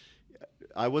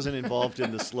 I wasn't involved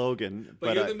in the slogan,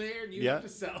 but you're the mayor, and you have to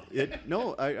sell it.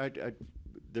 No,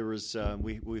 there was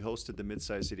we hosted the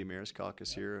Mid-Sized City Mayors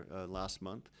Caucus here last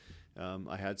month.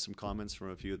 I had some comments from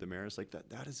a few of the mayors like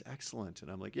that is excellent,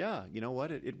 and I'm like, yeah, you know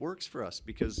what, it works for us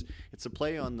because it's a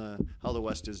play on the how the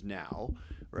West is now,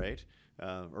 right,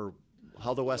 or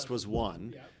how the West was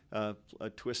won, a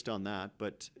twist on that,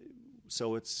 but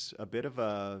so it's a bit of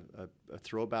a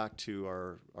throwback to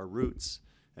our roots,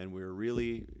 and we're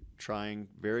really trying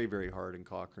very, very hard in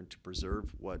Cochrane to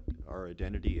preserve what our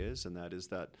identity is, and that is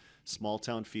that small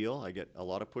town feel. I get a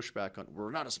lot of pushback on,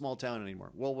 we're not a small town anymore.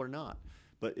 Well, we're not,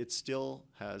 but it still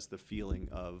has the feeling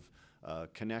of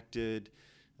connected,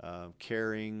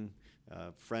 caring,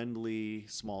 friendly,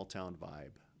 small town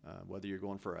vibe. Whether you're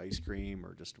going for ice cream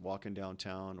or just walking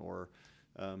downtown or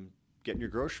getting your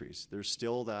groceries, there's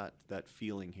still that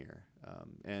feeling here.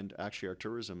 And actually our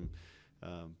tourism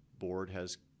board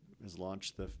has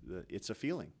launched the It's a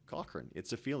Feeling, Cochrane.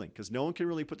 It's a feeling, because no one can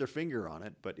really put their finger on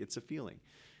it, but it's a feeling,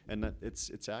 and that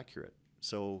it's accurate.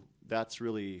 So that's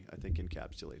really, I think,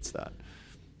 encapsulates that.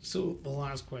 So the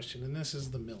last question, and this is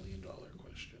the $1 million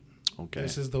question. Okay.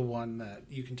 This is the one that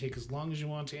you can take as long as you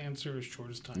want to answer, as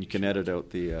short as time. You can edit out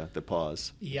the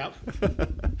pause. Yep.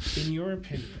 In your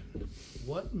opinion,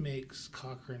 what makes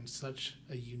Cochrane such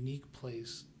a unique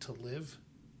place to live,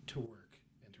 to work,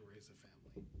 and to raise a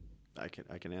family?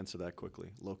 I can answer that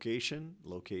quickly. Location,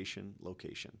 location,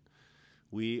 location.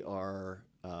 We are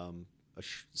a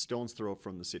stone's throw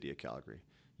from the city of Calgary.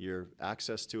 Your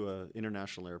access to an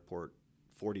international airport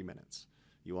 40 minutes.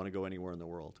 You want to go anywhere in the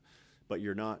world, but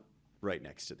you're not right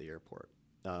next to the airport.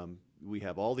 We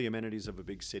have all the amenities of a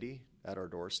big city at our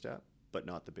doorstep, but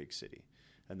not the big city.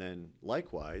 And then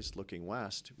likewise, looking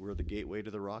west, we're the gateway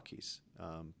to the Rockies,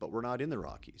 but we're not in the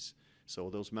Rockies. So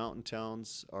those mountain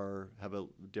towns have a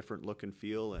different look and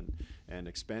feel and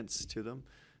expense to them.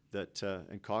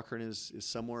 And Cochrane is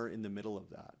somewhere in the middle of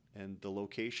that. And the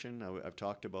location, I've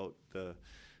talked about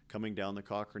coming down the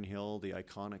Cochrane Hill, the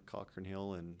iconic Cochrane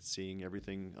Hill, and seeing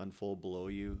everything unfold below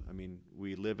you. I mean,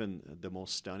 we live in the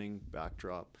most stunning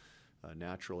backdrop,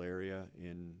 natural area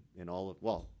in all of,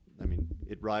 well, I mean,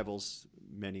 it rivals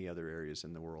many other areas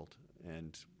in the world.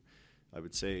 And I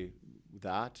would say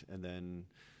that, and then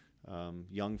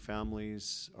young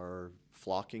families are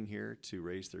flocking here to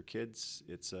raise their kids.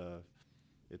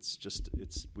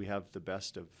 We have the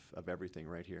best of everything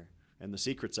right here. And the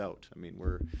secret's out. I mean,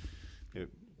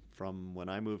 from when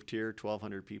I moved here,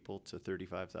 1,200 people to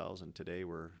 35,000 today,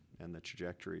 and the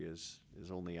trajectory is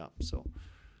only up. So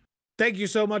thank you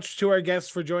so much to our guests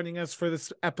for joining us for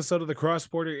this episode of the Cross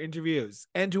Border Interviews.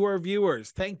 And to our viewers,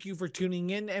 thank you for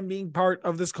tuning in and being part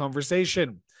of this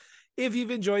conversation. If you've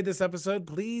enjoyed this episode,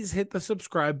 please hit the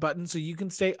subscribe button so you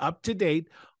can stay up to date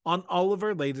on all of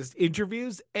our latest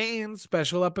interviews and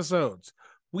special episodes.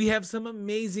 We have some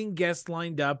amazing guests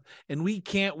lined up, and we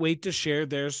can't wait to share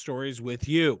their stories with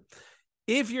you.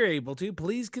 If you're able to,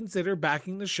 please consider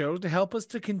backing the show to help us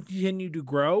to continue to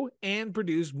grow and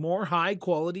produce more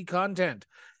high-quality content.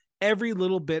 Every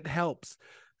little bit helps.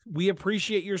 We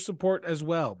appreciate your support as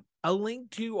well. A link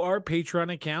to our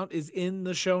Patreon account is in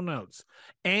the show notes.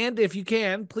 And if you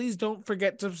can, please don't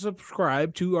forget to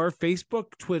subscribe to our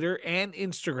Facebook, Twitter, and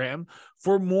Instagram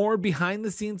for more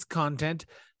behind-the-scenes content,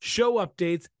 show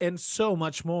updates, and so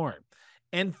much more.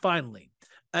 And finally,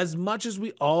 as much as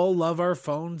we all love our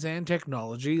phones and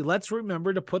technology, let's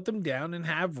remember to put them down and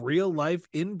have real-life,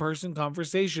 in-person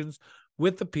conversations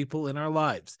with the people in our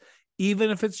lives,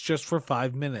 even if it's just for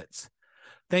 5 minutes.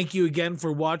 Thank you again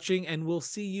for watching, and we'll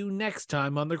see you next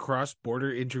time on the Cross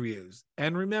Border Interviews.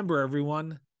 And remember,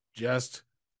 everyone, just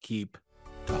keep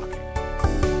talking.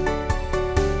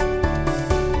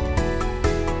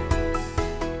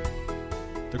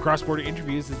 The Cross Border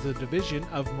Interviews is a division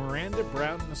of Miranda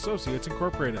Brown & Associates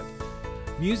Incorporated.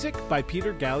 Music by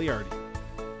Peter Gagliardi.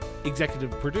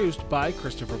 Executive produced by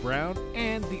Christopher Brown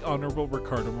and the Honorable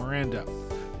Ricardo Miranda.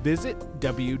 Visit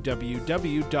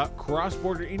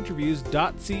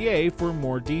www.crossborderinterviews.ca for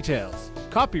more details.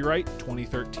 Copyright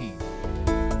 2013.